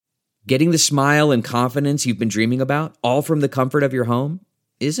Getting the smile and confidence you've been dreaming about, all from the comfort of your home,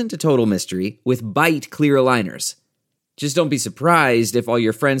 isn't a total mystery with Byte clear aligners. Just don't be surprised if all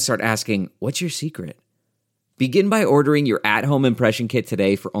your friends start asking, "What's your secret?" Begin by ordering your at-home impression kit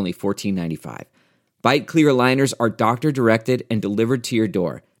today for only $14.95. Byte clear aligners are doctor-directed and delivered to your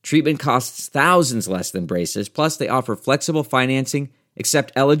door. Treatment costs thousands less than braces, plus they offer flexible financing,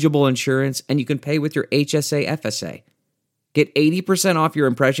 accept eligible insurance, and you can pay with your HSA FSA. Get 80% off your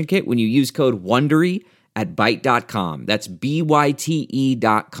impression kit when you use code WONDERY at Byte.com. That's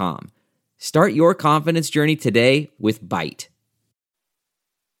BYTE.com. Start your confidence journey today with Byte.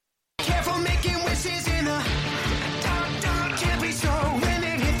 Careful making wishes in the dark, can't be sure when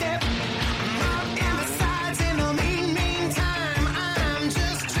it hit that mark and the sides in the meantime, I'm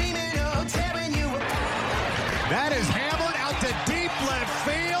just dreaming of tearing you apart. That is Hamlin out to deep left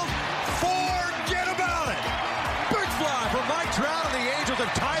field. Forget about it. Big fly from Mike Trout, and the Angels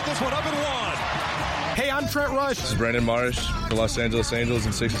have tied this one up at 1. Hey, I'm Trent Rush. This is Brandon Marsh, the Los Angeles Angels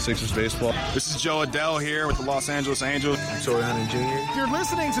and 66ers baseball. This is Joe Adele here with the Los Angeles Angels. I'm Torrey Hunter Jr. You're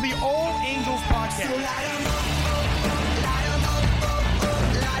listening to the All Angels podcast.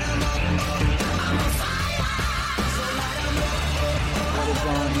 What is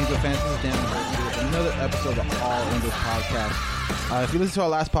going on, Angel fans? This is Dan Murphy with another episode of the All Angels podcast. If you listen to our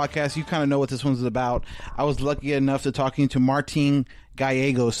last podcast, you kind of know what this one's about. I was lucky enough to talking to Martin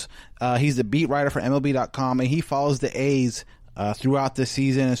Gallegos. He's the beat writer for MLB.com, and he follows the A's throughout the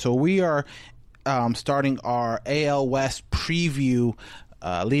season. And so we are starting our AL West preview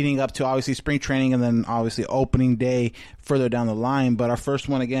leading up to obviously spring training and then obviously opening day further down the line. But our first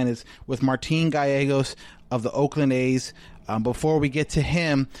one again is with Martin Gallegos of the Oakland A's. Before we get to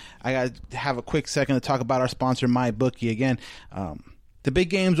him, I got to have a quick second to talk about our sponsor, MyBookie. Again, the big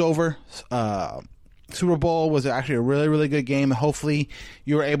game's over. Super Bowl was actually a really, really good game. Hopefully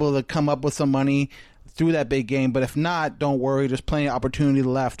you were able to come up with some money through that big game. But if not, don't worry. There's plenty of opportunity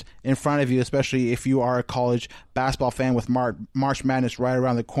left in front of you, especially if you are a college basketball fan with March Madness right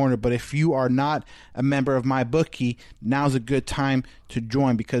around the corner. But if you are not a member of MyBookie, now's a good time to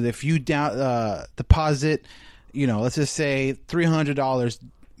join, because if you deposit, let's just say $300,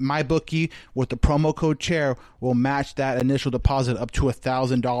 MyBookie with the promo code CHAIR will match that initial deposit up to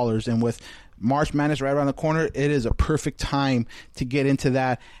 $1,000. And with March Madness right around the corner, it is a perfect time to get into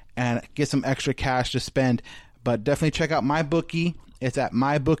that and get some extra cash to spend. But definitely check out MyBookie. It's at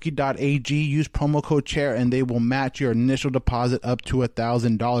mybookie.ag. Use promo code CHAIR and they will match your initial deposit up to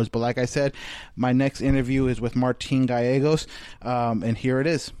 $1,000. But like I said, my next interview is with Martin Gallegos, and here it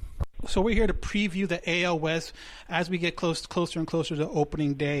is. So we're here to preview the AL West as we get closer and closer to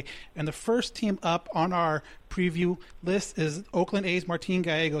opening day. And the first team up on our preview list is Oakland A's Martin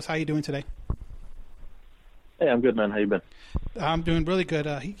Gallegos. How are you doing today? Hey, I'm good, man. How you been? I'm doing really good.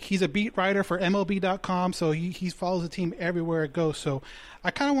 He's a beat writer for MLB.com, so he follows the team everywhere it goes. So I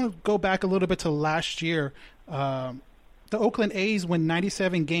kind of want to go back a little bit to last year. The Oakland A's win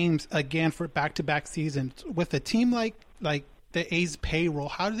 97 games again for back-to-back seasons. With a team like the A's payroll,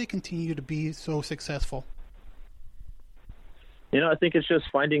 how do they continue to be so successful? I think it's just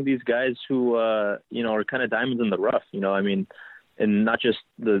finding these guys who, are kind of diamonds in the rough. And not just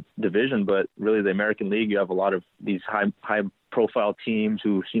the division, but really the American League. You have a lot of these high-profile teams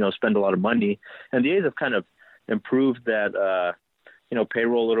who, spend a lot of money. And the A's have kind of improved that,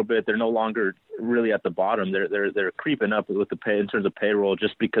 payroll a little bit. They're no longer really at the bottom. They're creeping up with the pay in terms of payroll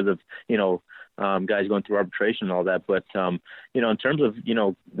just because of, guys going through arbitration and all that. But, in terms of,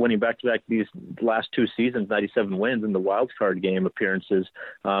 winning back-to-back these last two seasons, 97 wins in the wild card game appearances,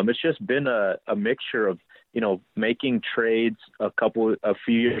 it's just been a mixture of, making trades a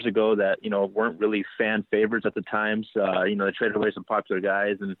few years ago that, weren't really fan favorites at the times. They traded away some popular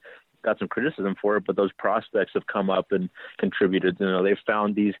guys and got some criticism for it, but those prospects have come up and contributed. They've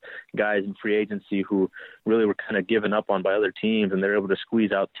found these guys in free agency who really were kind of given up on by other teams, and they're able to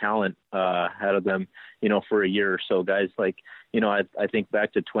squeeze out talent out of them, for a year or so. Guys like, I think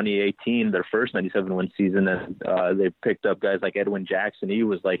back to 2018, their first 97-win season, and they picked up guys like Edwin Jackson. He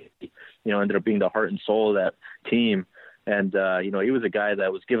was like, ended up being the heart and soul of that team. And, he was a guy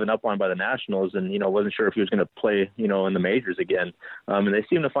that was given up on by the Nationals and, wasn't sure if he was going to play, in the majors again. And they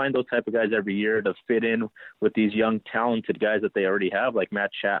seem to find those type of guys every year to fit in with these young, talented guys that they already have, like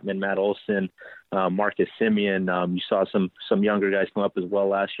Matt Chapman, Matt Olson, Marcus Semien. You saw some younger guys come up as well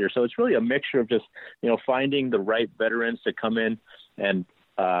last year. So it's really a mixture of just, finding the right veterans to come in and,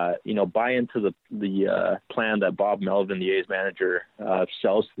 buy into the plan that Bob Melvin, the A's manager,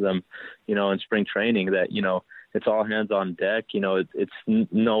 sells to them, in spring training, that, it's all hands on deck. It's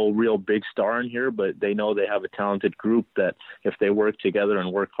no real big star in here, but they know they have a talented group that if they work together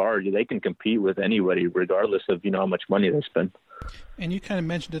and work hard, they can compete with anybody, regardless of, how much money they spend. And you kind of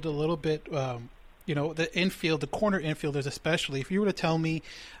mentioned it a little bit, the infield, the corner infielders especially. If you were to tell me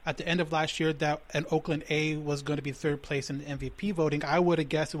at the end of last year that an Oakland A was going to be third place in the MVP voting, I would have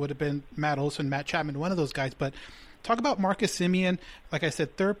guessed it would have been Matt Olson, Matt Chapman, one of those guys. But talk about Marcus Semien, like I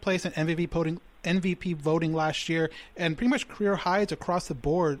said, third place in MVP voting last year, and pretty much career highs across the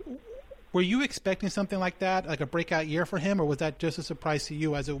board. Were you expecting something like that, like a breakout year for him, or was that just a surprise to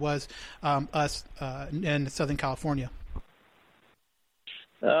you as it was us in Southern California?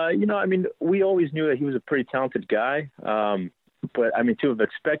 We always knew that he was a pretty talented guy. But, to have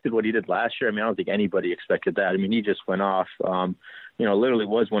expected what he did last year, I don't think anybody expected that. He just went off, literally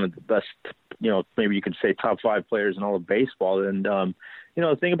was one of the best, maybe you could say top 5 players in all of baseball. And,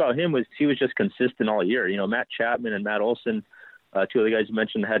 the thing about him was he was just consistent all year. Matt Chapman and Matt Olson, 2 of the guys you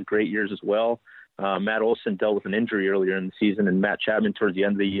mentioned, had great years as well. Matt Olson dealt with an injury earlier in the season, and Matt Chapman towards the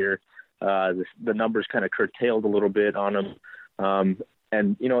end of the year, the numbers kind of curtailed a little bit on him.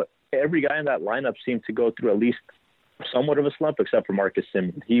 And, every guy in that lineup seemed to go through at least somewhat of a slump, except for Marcus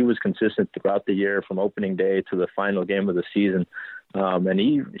Semien. He was consistent throughout the year from opening day to the final game of the season. And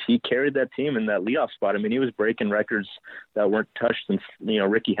he carried that team in that leadoff spot. He was breaking records that weren't touched since,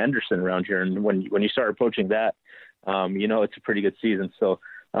 Ricky Henderson around here. And when you start approaching that, it's a pretty good season. So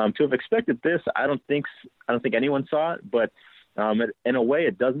to have expected this, I don't think anyone saw it, but in a way,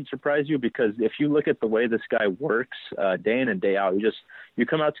 it doesn't surprise you, because if you look at the way this guy works day in and day out, you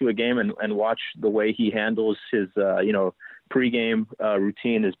come out to a game and watch the way he handles his pregame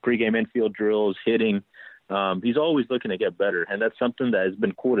routine, his pregame infield drills, hitting. He's always looking to get better, and that's something that has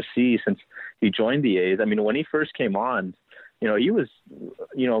been cool to see since he joined the A's. When he first came on, he was,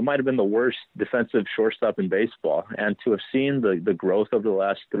 might have been the worst defensive shortstop in baseball. And to have seen the growth over the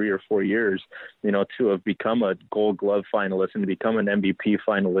last 3 or 4 years, to have become a Gold Glove finalist and to become an MVP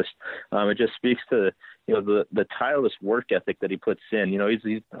finalist, it just speaks to, the tireless work ethic that he puts in.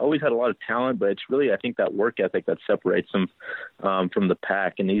 He's always had a lot of talent, but it's really, I think, that work ethic that separates him from the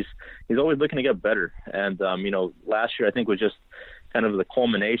pack. And he's always looking to get better. And, last year, I think, was just kind of the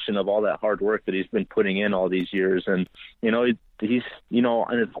culmination of all that hard work that he's been putting in all these years. And, he's,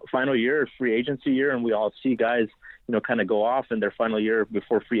 in his final year, free agency year, and we all see guys, kind of go off in their final year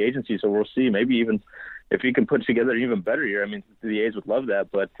before free agency. So we'll see, maybe even if he can put together an even better year. The A's would love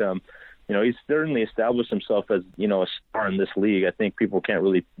that, but, he's certainly established himself as, a star in this league. I think people can't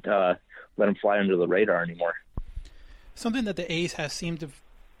really let him fly under the radar anymore. Something that the A's have seemed to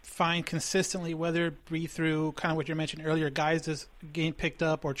find consistently, whether it be through kind of what you mentioned earlier, guys that's getting picked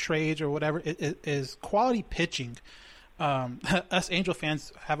up or trades or whatever, is quality pitching. Us Angel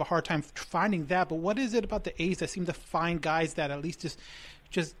fans have a hard time finding that, but what is it about the A's that seem to find guys that at least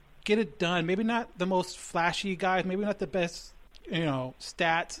just get it done? Maybe not the most flashy guys, maybe not the best,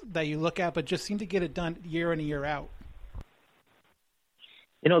 stats that you look at, but just seem to get it done year in and year out.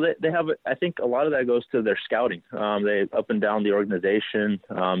 They have, I think a lot of that goes to their scouting. They up and down the organization,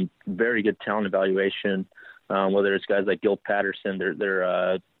 very good talent evaluation, whether it's guys like Gil Patterson,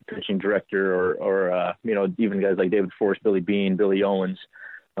 their pitching director, or even guys like David Forrest, Billy Beane, Billy Owens.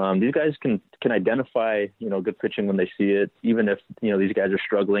 These guys can identify, good pitching when they see it, even if, these guys are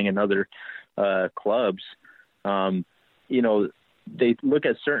struggling in other clubs. They look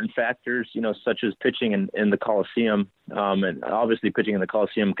at certain factors, such as pitching in the Coliseum. And obviously pitching in the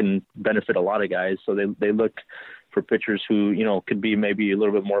Coliseum can benefit a lot of guys. So they look for pitchers who, could be maybe a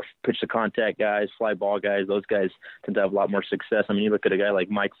little bit more pitch to contact guys, fly ball guys. Those guys tend to have a lot more success. You look at a guy like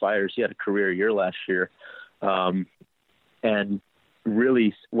Mike Fiers, he had a career year last year. And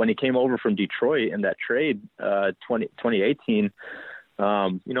really, when he came over from Detroit in that trade, 2018,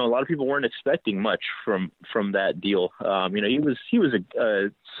 a lot of people weren't expecting much from that deal. He was a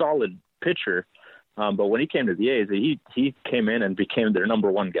solid pitcher, but when he came to the A's, he came in and became their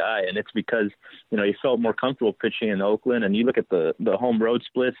number one guy, and it's because he felt more comfortable pitching in Oakland. And you look at the home road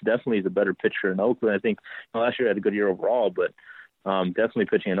splits, definitely he's a better pitcher in Oakland. I think last year he had a good year overall, but definitely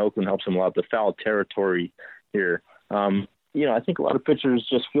pitching in Oakland helps him a lot. The foul territory here, I think a lot of pitchers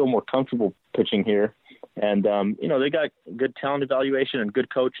just feel more comfortable pitching here. And, they got good talent evaluation and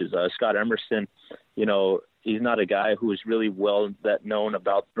good coaches. Scott Emerson, he's not a guy who is really well known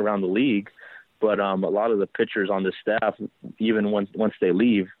about around the league, but a lot of the pitchers on the staff, even once they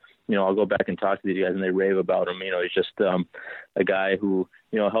leave, I'll go back and talk to these guys and they rave about him. He's just a guy who,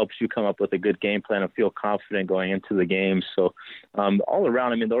 helps you come up with a good game plan and feel confident going into the game. So all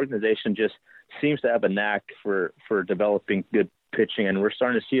around, the organization just seems to have a knack for developing good pitching, and we're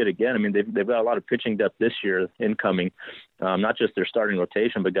starting to see it again. I mean, they've got a lot of pitching depth this year incoming, not just their starting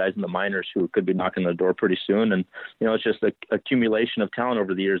rotation, but guys in the minors who could be knocking the door pretty soon. And, it's just the accumulation of talent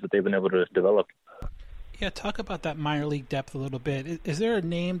over the years that they've been able to develop. Yeah, talk about that minor league depth a little bit. Is there a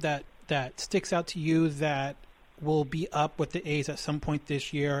name that sticks out to you that will be up with the A's at some point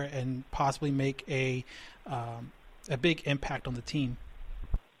this year and possibly make a big impact on the team?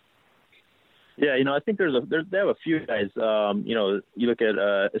 Yeah, I think they have a few guys. You look at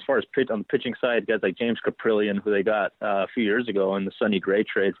as far as on the pitching side, guys like James Caprillion, who they got a few years ago in the Sonny Gray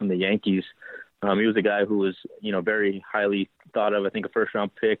trade from the Yankees. He was a guy who was very highly thought of. I think a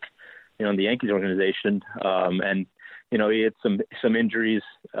first-round pick, in the Yankees organization, and he had some injuries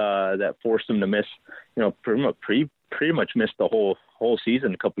that forced him to miss. Pretty much missed the whole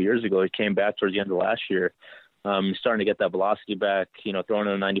season a couple years ago. He came back towards the end of last year. He's starting to get that velocity back, throwing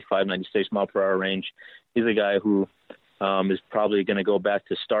in a 95, 96 mile per hour range. He's a guy who is probably going to go back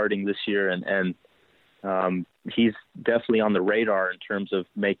to starting this year, and he's definitely on the radar in terms of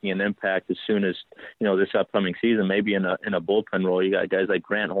making an impact as soon as, this upcoming season, maybe in a bullpen role. You got guys like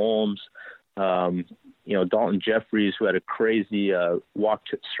Grant Holmes, Dalton Jeffries, who had a crazy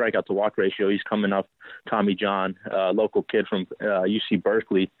strikeout to walk ratio. He's coming up. Tommy John, local kid from UC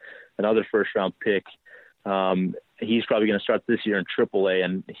Berkeley, another first round pick. He's probably going to start this year in AAA,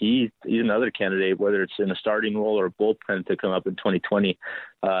 and he's another candidate, whether it's in a starting role or a bullpen, to come up in 2020.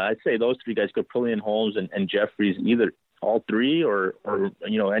 I'd say those three guys, Caprillion, Holmes, and Jeffries, either all three or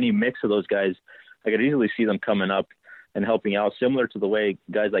any mix of those guys. I could easily see them coming up and helping out, similar to the way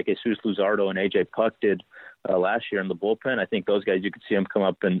guys like Jesus Luzardo and AJ Puck did last year in the bullpen. I think those guys, you could see them come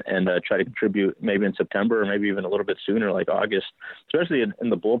up and try to contribute maybe in September or maybe even a little bit sooner, like August, especially in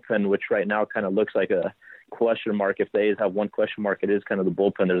the bullpen, which right now kind of looks like a question mark. If the A's have one question mark, it is kind of the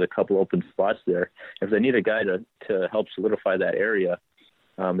bullpen. There's a couple open spots there. If they need a guy to help solidify that area,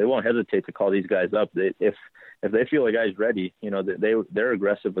 they won't hesitate to call these guys up. If they feel a guy's ready, they're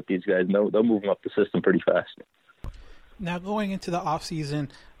aggressive with these guys. They'll move them up the system pretty fast. Now, going into the offseason,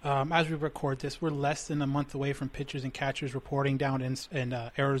 as we record this, we're less than a month away from pitchers and catchers reporting down in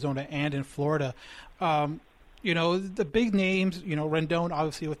Arizona and in Florida. The big names, Rendon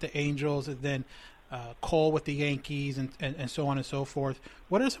obviously with the Angels, and then Cole with the Yankees, and so on and so forth.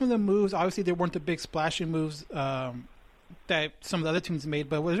 What are some of the moves? Obviously, they weren't the big splashing moves that some of the other teams made,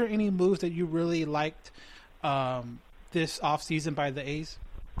 but was there any moves that you really liked this offseason by the A's?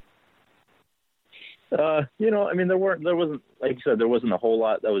 There wasn't, like you said, there wasn't a whole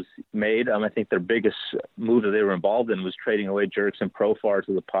lot that was made. I think their biggest move that they were involved in was trading away Jurickson Profar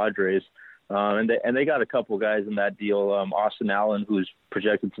to the Padres. And they got a couple guys in that deal. Austin Allen, who's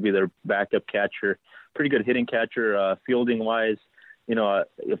projected to be their backup catcher, pretty good hitting catcher, fielding wise.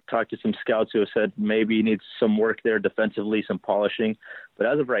 I've talked to some scouts who have said maybe he needs some work there defensively, some polishing. But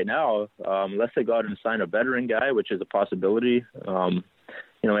as of right now, unless they go out and sign a veteran guy, which is a possibility,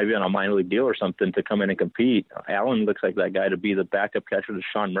 maybe on a minor league deal or something to come in and compete, Allen looks like that guy to be the backup catcher to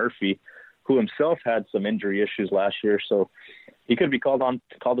Sean Murphy, who himself had some injury issues last year. So he could be called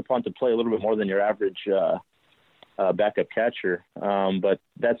upon to play a little bit more than your average backup catcher. But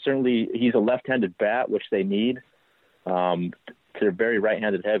that's certainly, he's a left-handed bat, which they need. They're very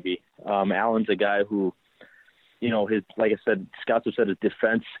right-handed heavy. Allen's a guy who, like I said, scouts have said his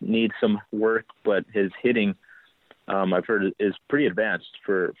defense needs some work, but his hitting, I've heard, is pretty advanced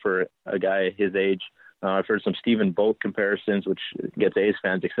for a guy his age. I've heard some Stephen Vogt comparisons, which gets A's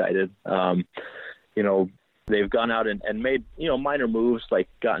fans excited. They've gone out and made, minor moves, like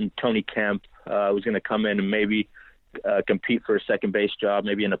gotten Tony Kemp, who's going to come in and maybe compete for a second base job,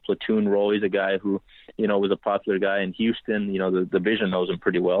 maybe in a platoon role. He's a guy who, was a popular guy in Houston. The division knows him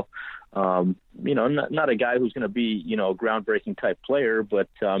pretty well. Not a guy who's going to be, a groundbreaking type player, but,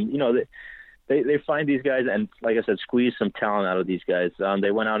 they find these guys and, like I said, squeeze some talent out of these guys.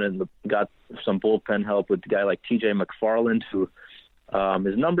 They went out and got some bullpen help with a guy like TJ McFarland, who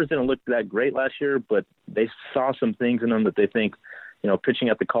his numbers didn't look that great last year, but they saw some things in him that they think, pitching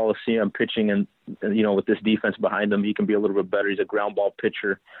at the Coliseum, pitching and, with this defense behind him, he can be a little bit better. He's a ground ball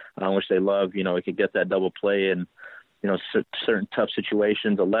pitcher, which they love. He could get that double play and, certain tough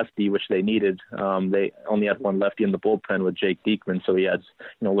situations, a lefty, which they needed. They only had one lefty in the bullpen with Jake Diekman, so he has,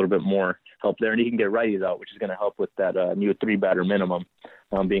 a little bit more help there. And he can get righties out, which is going to help with that new 3-batter minimum.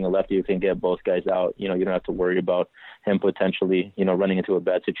 Being a lefty, you can get both guys out. You don't have to worry about him potentially, running into a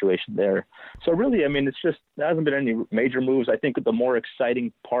bad situation there. So really, there hasn't been any major moves. I think the more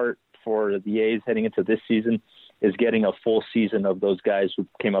exciting part for the A's heading into this season is getting a full season of those guys who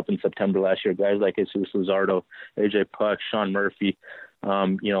came up in September last year, guys like Jesus Luzardo, AJ Puck, Sean Murphy.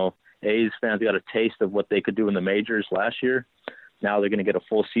 A's fans got a taste of what they could do in the majors last year. now they're going to get a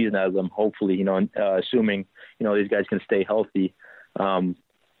full season out of them, hopefully, assuming, these guys can stay healthy.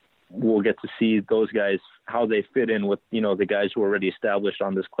 We'll get to see those guys, how they fit in with, the guys who are already established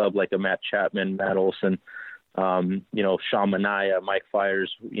on this club, like a Matt Chapman, Matt Olson, Sean Manaea, Mike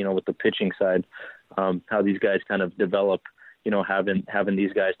Fiers, with the pitching side, how these guys kind of develop, having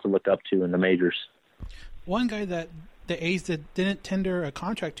these guys to look up to in the majors. One guy that the A's didn't tender a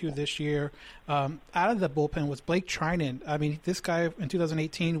contract to this year out of the bullpen was Blake Trinan. I mean, this guy in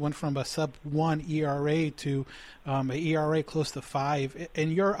 2018 went from a sub-1 ERA to an ERA close to 5.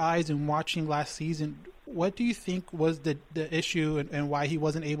 In your eyes, and watching last season, what do you think was the issue and why he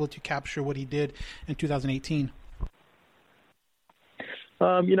wasn't able to capture what he did in 2018?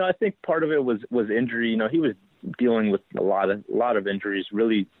 I think part of it was injury. He was dealing with a lot of injuries.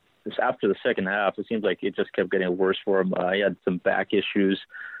 Really, after the second half, it seems like it just kept getting worse for him. He had some back issues.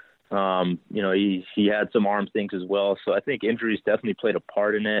 He had some arm things as well. So I think injuries definitely played a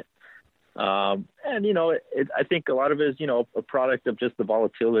part in it. I think a lot of it is, a product of just the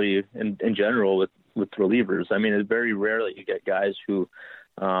volatility in general with relievers. I mean, it's very rare that you get guys who,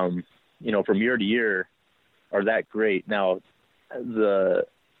 from year to year are that great. Now, the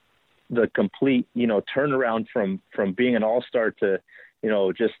complete, turnaround from being an all-star to,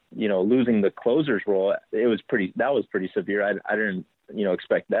 losing the closer's role, that was pretty severe. I didn't,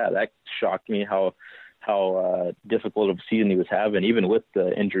 expect that. That shocked me how difficult of a season he was having, even with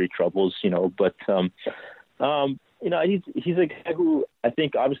the injury troubles, but, he's a guy who I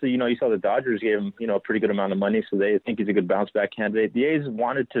think, obviously, you saw the Dodgers gave him, a pretty good amount of money, so they think he's a good bounce back candidate. The A's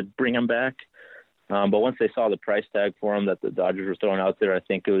wanted to bring him back, but once they saw the price tag for him that the Dodgers were throwing out there, I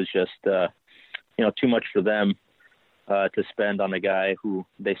think it was just, too much for them to spend on a guy who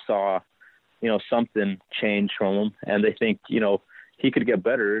they saw, something change from him, and they think, he could get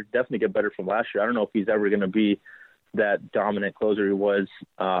better, definitely get better from last year. I don't know if he's ever going to be that dominant closer he was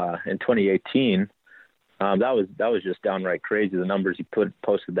in 2018. That was just downright crazy. The numbers he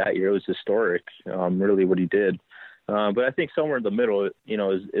posted that year, it was historic, really what he did. But I think somewhere in the middle, is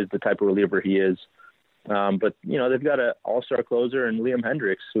the type of reliever he is. But, they've got an all-star closer in Liam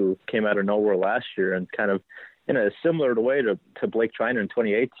Hendriks, who came out of nowhere last year and kind of in a similar way to Blake Trinan in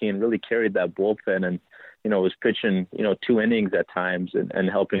 2018, really carried that bullpen and, was pitching, 2 innings at times and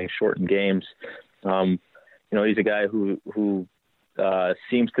helping shorten games. He's a guy who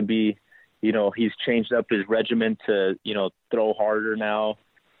seems to be, he's changed up his regimen to, throw harder now.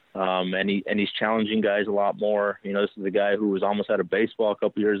 And he's challenging guys a lot more. This is a guy who was almost out of baseball a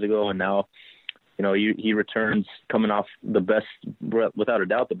couple years ago, and now, he returns coming off the best, without a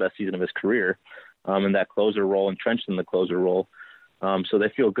doubt, the best season of his career, in that closer role, entrenched in the closer role. So they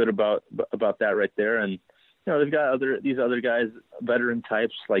feel good about that right there. And, they've got these other guys, veteran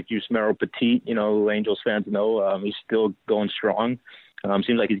types like Yusmeiro Petit, who Angels fans know. He's still going strong.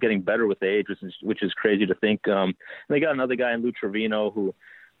 Seems like he's getting better with age, which is crazy to think. And they got another guy in Lou Trevino who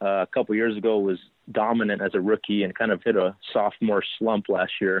a couple years ago was dominant as a rookie and kind of hit a sophomore slump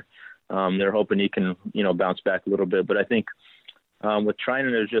last year. They're hoping he can, bounce back a little bit. But I think with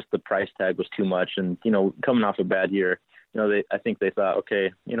Trinan, it was just the price tag was too much. And, coming off a bad year, I think they thought,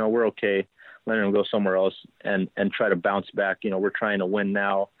 okay, we're okay. Letting him go somewhere else and try to bounce back. We're trying to win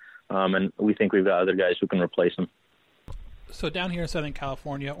now. And we think we've got other guys who can replace him. So down here in Southern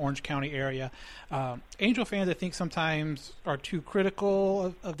California, Orange County area, Angel fans, I think, sometimes are too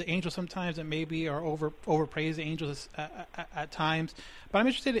critical of the Angels sometimes, and maybe are overpraise the Angels at times. But I'm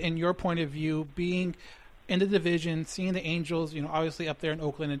interested in your point of view, being in the division, seeing the Angels, obviously up there in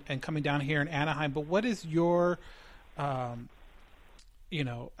Oakland and coming down here in Anaheim. But what is your, I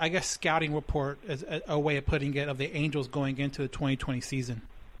guess, scouting report, as a way of putting it, of the Angels going into the 2020 season?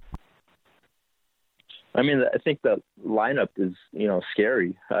 I mean, I think the lineup is,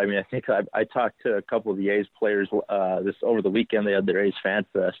 scary. I mean, I think I talked to a couple of the A's players this over the weekend. They had their A's Fan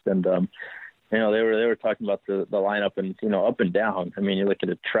Fest, and they were talking about the lineup and up and down. I mean, you look at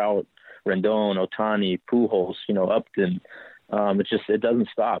a Trout, Rendon, Ohtani, Pujols, Upton. It doesn't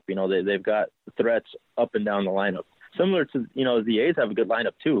stop. They've got threats up and down the lineup. Similar to the A's have a good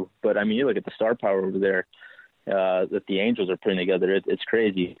lineup too, but I mean, you look at the star power over there that the Angels are putting together. It's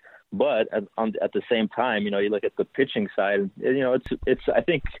crazy. But at the same time, you look at the pitching side. It's I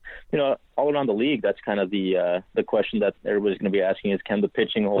think all around the league, that's kind of the question that everybody's going to be asking is, can the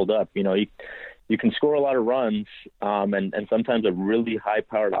pitching hold up? You can score a lot of runs, and sometimes a really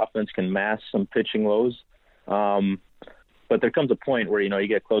high-powered offense can mask some pitching lows. But there comes a point where you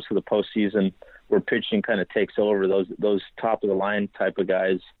get close to the postseason where pitching kind of takes over. Those top of the line type of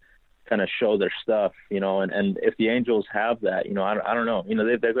guys kind of show their stuff, and if the Angels have that, I don't know,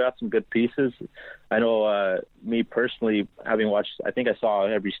 they've got some good pieces. I know, me personally, having watched, I think I saw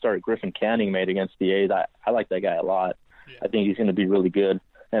every start Griffin Canning made against the A's. I like that guy a lot. Yeah. I think he's going to be really good.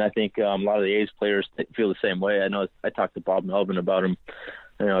 And I think a lot of the A's players feel the same way. I know I talked to Bob Melvin about him,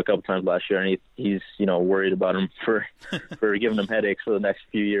 a couple times last year, and he's worried about him for giving them headaches for the next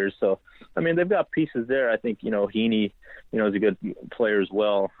few years. So, I mean, they've got pieces there. I think Heaney, is a good player as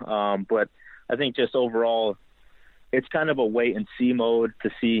well. But I think just overall, it's kind of a wait and see mode to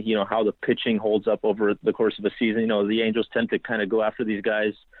see how the pitching holds up over the course of a season. The Angels tend to kind of go after these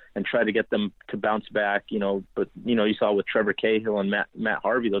guys and try to get them to bounce back. But you saw with Trevor Cahill and Matt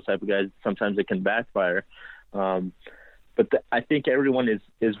Harvey, those type of guys, sometimes it can backfire. But I think everyone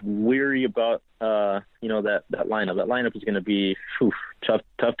is weary about that lineup. That lineup is going to be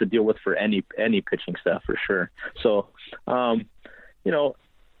tough to deal with for any pitching staff for sure. So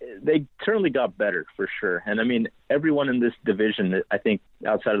they certainly got better for sure. And I mean, everyone in this division, I think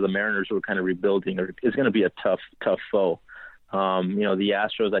outside of the Mariners who are kind of rebuilding, is going to be a tough foe. The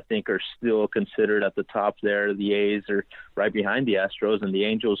Astros, I think, are still considered at the top there. The A's are right behind the Astros, and the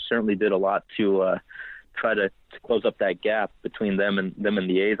Angels certainly did a lot to try to close up that gap between them and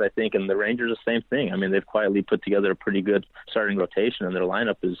the A's, I think. And the Rangers, the same thing. I mean, they've quietly put together a pretty good starting rotation, and their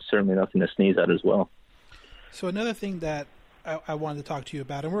lineup is certainly nothing to sneeze at as well. So another thing that I wanted to talk to you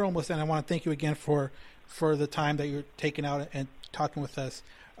about, and we're almost done. I want to thank you again for the time that you're taking out and talking with us.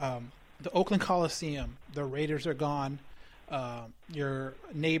 The Oakland Coliseum, the Raiders are gone. Your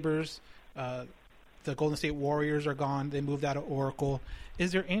neighbors, the Golden State Warriors, are gone. They moved out of Oracle.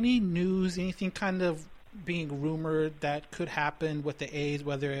 Is there any news, anything kind of being rumored that could happen with the A's,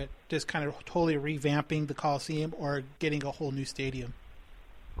 whether it just kind of totally revamping the Coliseum or getting a whole new stadium?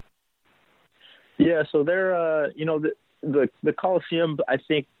 Yeah, so they're, the Coliseum, I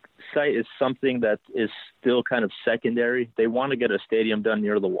think, site is something that is still kind of secondary. They want to get a stadium done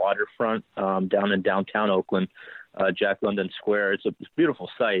near the waterfront, down in downtown Oakland, Jack London Square. It's a beautiful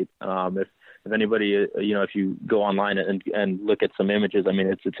site. If anybody, if you go online and look at some images, I mean,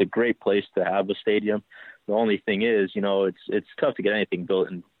 it's a great place to have a stadium. The only thing is, it's tough to get anything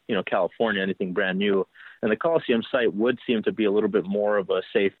built in, California, anything brand new. And the Coliseum site would seem to be a little bit more of a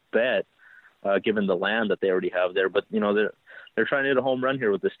safe bet, given the land that they already have there. But, they're trying to hit a home run here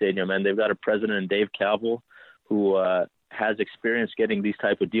with the stadium, and they've got a president, Dave Kaval, who has experience getting these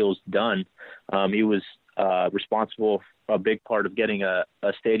type of deals done. He was responsible for a big part of getting a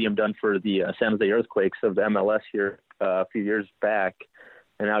stadium done for the San Jose Earthquakes of the MLS here a few years back,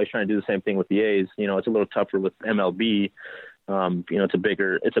 and now he's trying to do the same thing with the A's. It's a little tougher with MLB. It's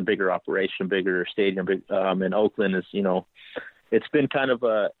a bigger operation, bigger stadium. And Oakland is, it's been kind of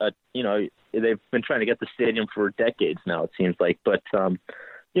they've been trying to get the stadium for decades now, it seems like, but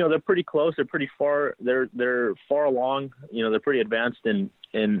they're pretty close. They're pretty far. They're far along. They're pretty advanced in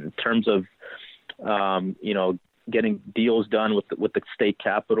terms of, getting deals done with the state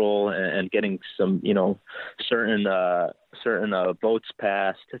capitol and getting some, certain votes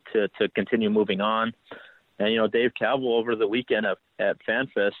passed to continue moving on. And, Dave Kaval over the weekend at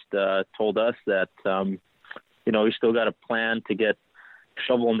FanFest told us that, he's still got a plan to get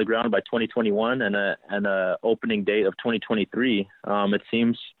shovel in the ground by 2021 and a opening date of 2023. It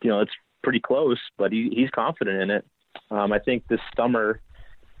seems, it's pretty close, but he's confident in it. I think this summer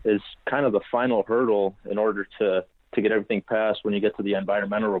is kind of the final hurdle in order to get everything passed when you get to the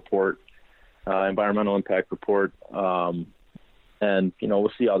environmental impact report. And,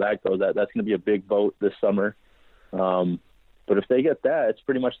 we'll see how that goes. That's going to be a big vote this summer. But if they get that, it's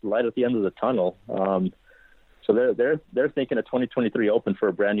pretty much the light at the end of the tunnel. So they're thinking a 2023 open for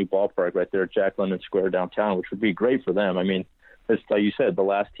a brand new ballpark right there at Jack London Square downtown, which would be great for them. I mean, it's like you said, the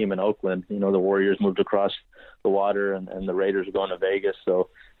last team in Oakland, the Warriors moved across the water and the Raiders are going to Vegas. So,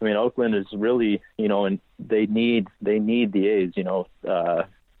 I mean, Oakland is really, and they need the A's,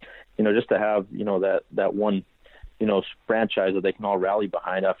 just to have, that one, franchise that they can all rally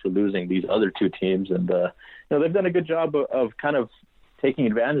behind after losing these other two teams. And, they've done a good job of kind of taking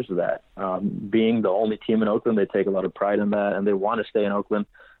advantage of that. Being the only team in Oakland, they take a lot of pride in that, and they want to stay in Oakland.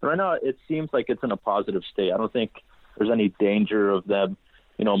 And right now, it seems like it's in a positive state. I don't think there's any danger of them,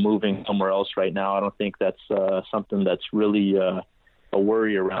 moving somewhere else right now. I don't think that's something that's really a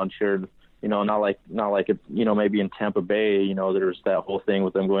worry around here. Not like it, maybe in Tampa Bay, there's that whole thing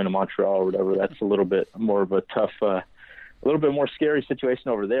with them going to Montreal or whatever. That's a little bit more of a tough, a little bit more scary situation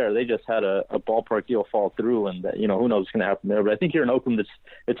over there. They just had a ballpark deal fall through, and who knows what's going to happen there. But I think here in Oakland,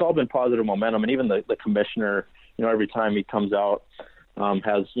 it's all been positive momentum, and even the commissioner, every time he comes out,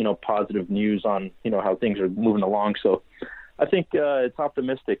 has positive news on how things are moving along. So I think it's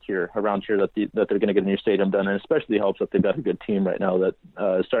optimistic here around here that they're going to get a new stadium done, and especially helps that they've got a good team right now that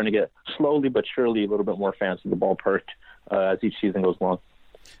is starting to get slowly but surely a little bit more fans to the ballpark as each season goes along.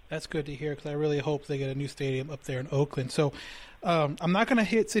 That's good to hear, because I really hope they get a new stadium up there in Oakland. So I'm not going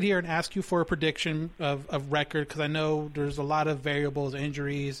to sit here and ask you for a prediction of record, because I know there's a lot of variables,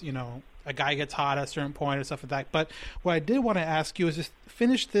 injuries, a guy gets hot at a certain point or stuff like that. But what I did want to ask you is just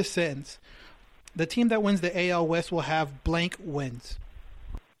finish this sentence. The team that wins the AL West will have blank wins.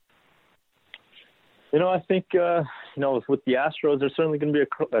 I think with the Astros, there's certainly going to be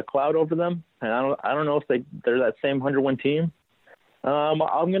a cloud over them, and I don't know if they're that same 100-win team.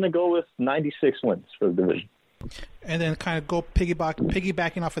 I'm going to go with 96 wins for the division. And then kind of go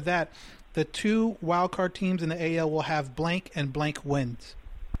piggybacking off of that, the two wildcard teams in the AL will have blank and blank wins.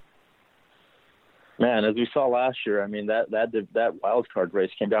 Man, as we saw last year, I mean, that wild card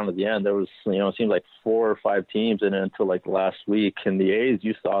race came down to the end. There was, it seemed like 4 or 5 teams in it until like last week. And the A's,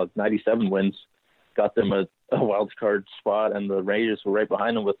 you saw 97 wins, got them a wild card spot, and the Rangers were right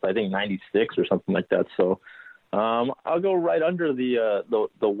behind them with, I think, 96 or something like that. So I'll go right under the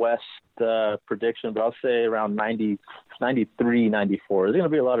West prediction, but I'll say around 90, 93, 94. There's going to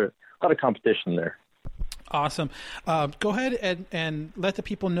be a lot of competition there. Awesome. Go ahead and let the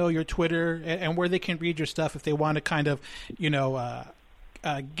people know your Twitter and where they can read your stuff if they want to kind of,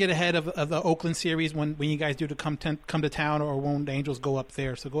 get ahead of the Oakland series when you guys do to come to town, or when the Angels go up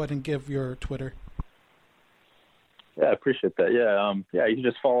there. So go ahead and give your Twitter. Yeah, I appreciate that. Yeah, you can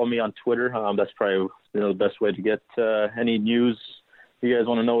just follow me on Twitter. That's probably the best way to get any news. If you guys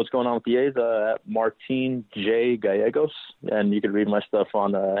want to know what's going on with the A's, at Martin J. Gallegos, and you can read my stuff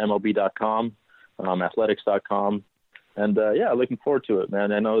on MLB.com. Athletics.com, and looking forward to it,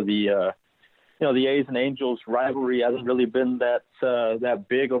 man. I know the A's and Angels rivalry hasn't really been that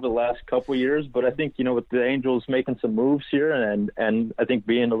big over the last couple of years, but I think with the Angels making some moves here, and I think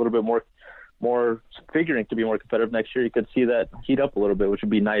being a little bit more figuring to be more competitive next year, you could see that heat up a little bit, which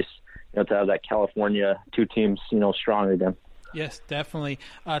would be nice, to have that California two teams strong again. Yes, definitely.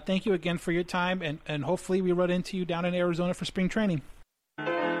 Thank you again for your time, and hopefully we run into you down in Arizona for spring training.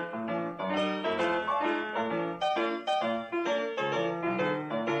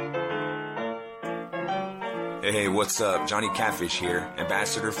 Hey, what's up? Johnny Catfish here,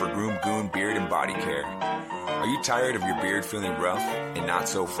 ambassador for Groom Goon Beard and Body Care. Are you tired of your beard feeling rough and not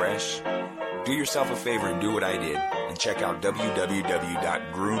so fresh? Do yourself a favor and do what I did and check out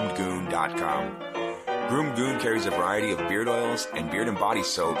www.groomedgoon.com. Groom Goon carries a variety of beard oils and beard and body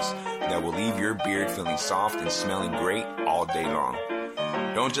soaps that will leave your beard feeling soft and smelling great all day long.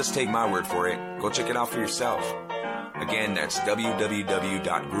 Don't just take my word for it. Go check it out for yourself. Again, that's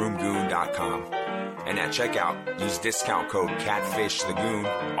www.groomedgoon.com. And at checkout, use discount code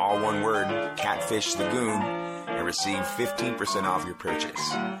CATFISHTHEGOON, all one word, CATFISHTHEGOON, and receive 15% off your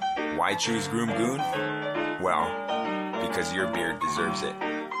purchase. Why choose Groom Goon? Well, because your beard deserves it.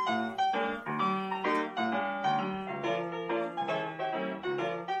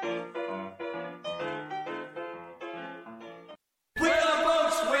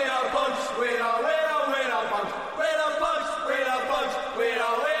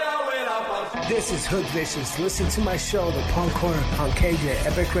 This is Hood Vicious. Listen to my show, The Punk Corner, on KJ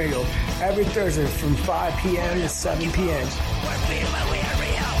Epic Radio, every Thursday from 5 p.m. to 7 p.m.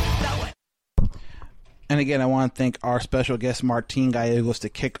 And again, I want to thank our special guest, Martin Gallegos, to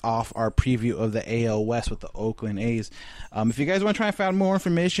kick off our preview of the AL West with the Oakland A's. If you guys want to try and find more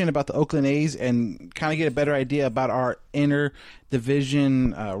information about the Oakland A's and kind of get a better idea about our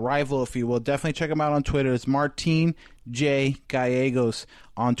inter-division rival, if you will, definitely check him out on Twitter. It's Martin J. Gallegos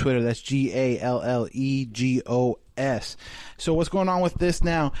on Twitter. That's Gallegos. So what's going on with this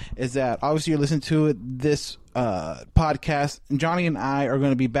now is that obviously you're listening to this podcast. Johnny and I are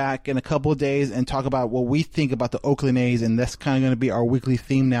going to be back in a couple of days and talk about what we think about the Oakland A's, and that's kind of going to be our weekly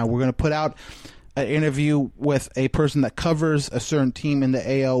theme now. We're going to put out an interview with a person that covers a certain team in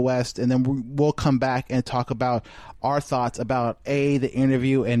the AL West, and then we'll come back and talk about our thoughts about A, the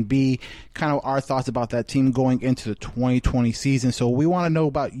interview, and B, kind of our thoughts about that team going into the 2020 season. So we want to know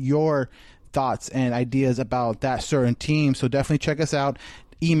about your thoughts and ideas about that certain team. So definitely check us out.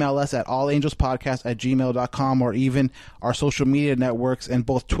 Email us at allangelspodcast@gmail.com, or even our social media networks, and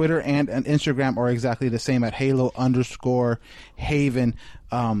both Twitter and Instagram are exactly the same at Halo_Haven.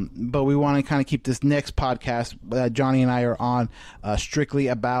 But we want to kind of keep this next podcast that Johnny and I are on strictly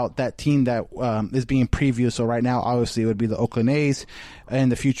about that team that is being previewed. So right now, obviously, it would be the Oakland A's. In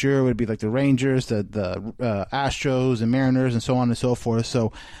the future, it would be like the Rangers, the Astros, and Mariners, and so on and so forth.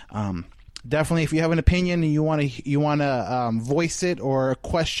 So definitely, if you have an opinion and you want to voice it or a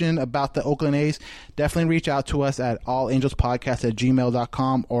question about the Oakland A's, definitely reach out to us at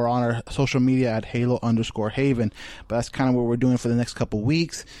allangelspodcast@gmail.com or on our social media at Halo_Haven. But that's kind of what we're doing for the next couple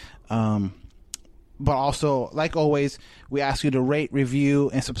weeks. But also, like always, we ask you to rate,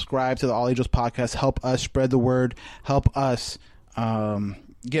 review, and subscribe to the All Angels podcast. Help us spread the word. Help us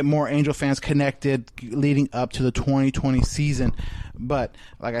get more Angel fans connected leading up to the 2020 season. But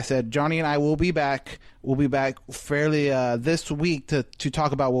like I said, Johnny and I will be back. We'll be back fairly this week to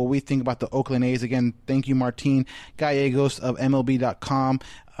talk about what we think about the Oakland A's. Again, thank you, Martin Gallegos of MLB.com.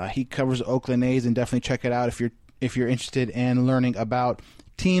 He covers the Oakland A's, and definitely check it out if you're interested in learning about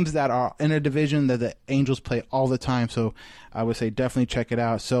teams that are in a division that the Angels play all the time. So I would say definitely check it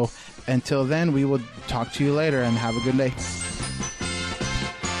out. So until then, we will talk to you later, and have a good day.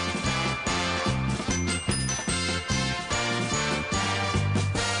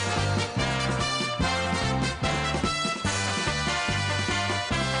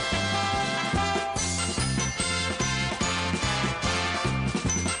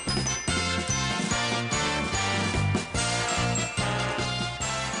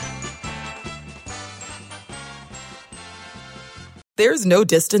 There's no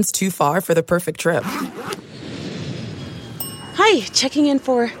distance too far for the perfect trip. Hi, checking in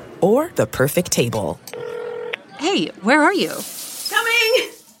for... Or the perfect table. Hey, where are you? Coming!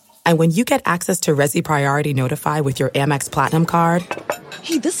 And when you get access to Resi Priority Notify with your Amex Platinum card...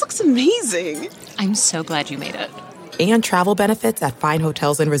 Hey, this looks amazing. I'm so glad you made it. And travel benefits at fine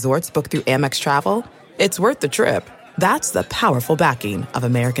hotels and resorts booked through Amex Travel, it's worth the trip. That's the powerful backing of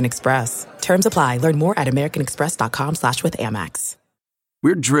American Express. Terms apply. Learn more at americanexpress.com/withAmex.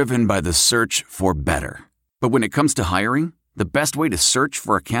 We're driven by the search for better. But when it comes to hiring, the best way to search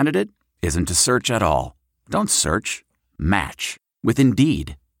for a candidate isn't to search at all. Don't search. Match. With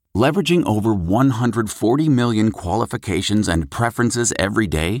Indeed. Leveraging over 140 million qualifications and preferences every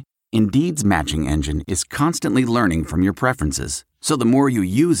day, Indeed's matching engine is constantly learning from your preferences. So the more you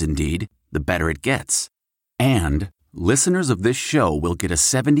use Indeed, the better it gets. And listeners of this show will get a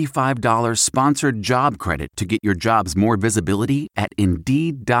 $75 sponsored job credit to get your jobs more visibility at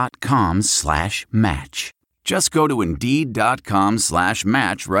Indeed.com/match. Just go to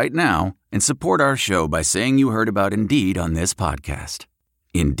Indeed.com/match right now and support our show by saying you heard about Indeed on this podcast.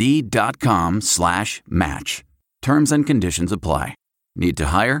 Indeed.com/match. Terms and conditions apply. Need to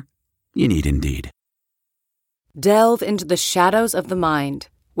hire? You need Indeed. Delve into the shadows of the mind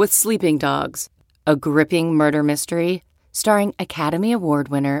with Sleeping Dogs, a gripping murder mystery starring Academy Award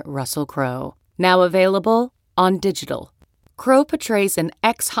winner Russell Crowe. Now available on digital. Crowe portrays an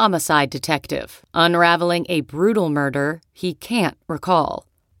ex-homicide detective unraveling a brutal murder he can't recall.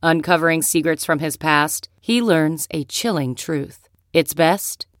 Uncovering secrets from his past, he learns a chilling truth. It's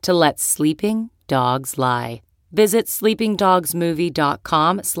best to let sleeping dogs lie. Visit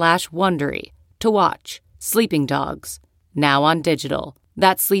sleepingdogsmovie.com/Wondery to watch Sleeping Dogs, now on digital.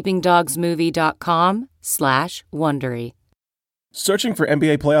 That's sleepingdogsmovie.com/Wondery. Searching for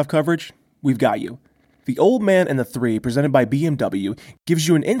NBA playoff coverage? We've got you. The Old Man and the Three, presented by BMW, gives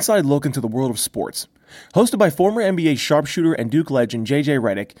you an inside look into the world of sports. Hosted by former NBA sharpshooter and Duke legend J.J.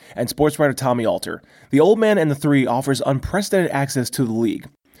 Redick and sports writer Tommy Alter, The Old Man and the Three offers unprecedented access to the league.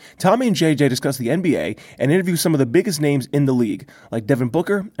 Tommy and JJ discuss the NBA and interview some of the biggest names in the league, like Devin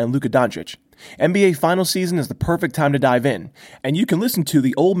Booker and Luka Doncic. NBA final season is the perfect time to dive in, and you can listen to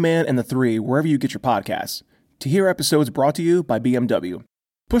The Old Man and the Three wherever you get your podcasts. To hear episodes brought to you by BMW.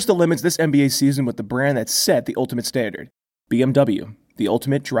 Push the limits this NBA season with the brand that set the ultimate standard. BMW, the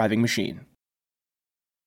ultimate driving machine.